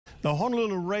The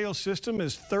Honolulu rail system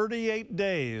is 38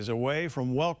 days away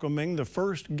from welcoming the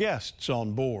first guests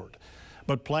on board.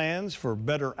 But plans for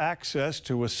better access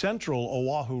to a central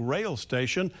Oahu rail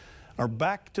station are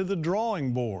back to the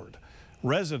drawing board.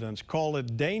 Residents call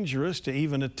it dangerous to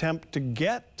even attempt to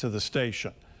get to the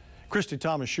station. Christy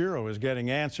Tomashiro is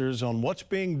getting answers on what's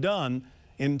being done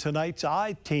in tonight's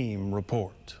I-Team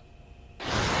report.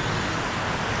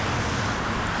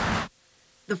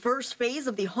 The first phase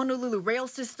of the Honolulu rail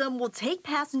system will take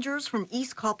passengers from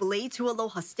East Kapolei to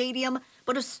Aloha Stadium,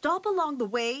 but a stop along the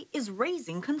way is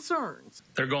raising concerns.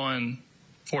 They're going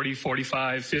 40,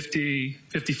 45, 50,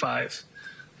 55.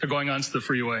 They're going onto the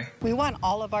freeway. We want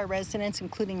all of our residents,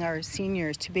 including our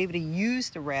seniors, to be able to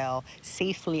use the rail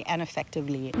safely and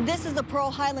effectively. This is the Pearl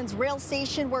Highlands rail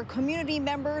station where community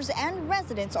members and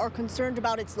residents are concerned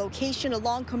about its location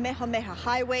along Kamehameha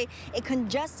Highway, a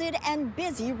congested and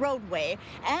busy roadway,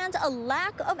 and a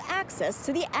lack of access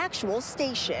to the actual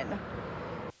station.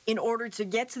 In order to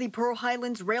get to the Pearl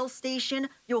Highlands rail station,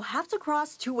 you'll have to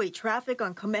cross two-way traffic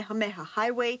on Kamehameha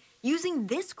Highway using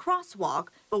this crosswalk,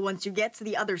 but once you get to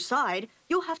the other side,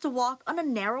 you'll have to walk on a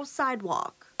narrow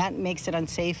sidewalk. That makes it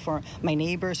unsafe for my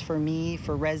neighbors, for me,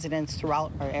 for residents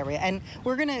throughout our area. And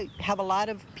we're going to have a lot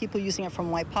of people using it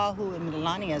from Waipahu and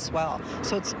Mililani as well.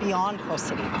 So it's beyond Pearl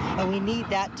City. And we need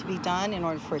that to be done in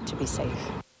order for it to be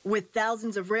safe. With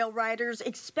thousands of rail riders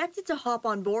expected to hop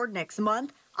on board next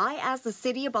month, I asked the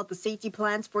city about the safety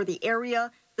plans for the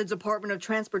area. The Department of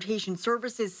Transportation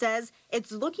Services says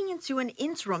it's looking into an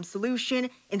interim solution,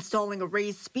 installing a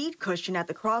raised speed cushion at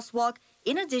the crosswalk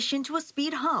in addition to a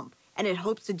speed hump, and it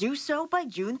hopes to do so by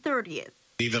June 30th.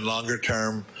 Even longer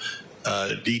term,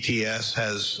 DTS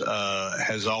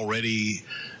has already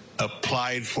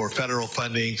applied for federal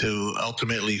funding to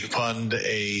ultimately fund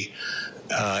a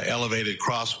elevated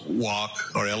crosswalk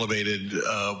or elevated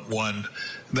one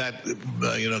that,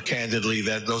 candidly,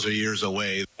 that those are years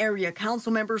away. Area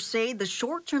council members say the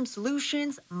short-term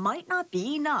solutions might not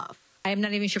be enough. I'm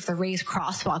not even sure if the raised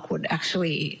crosswalk would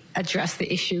actually address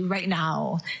the issue right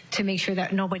now to make sure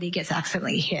that nobody gets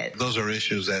accidentally hit. Those are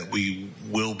issues that we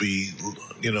will be,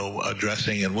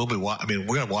 addressing, and we're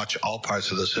going to watch all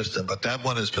parts of the system, but that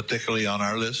one is particularly on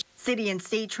our list. City and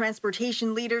state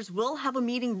transportation leaders will have a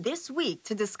meeting this week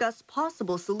to discuss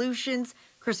possible solutions.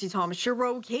 Christy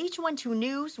Tomashiro, KH12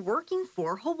 News, working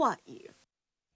for Hawaii.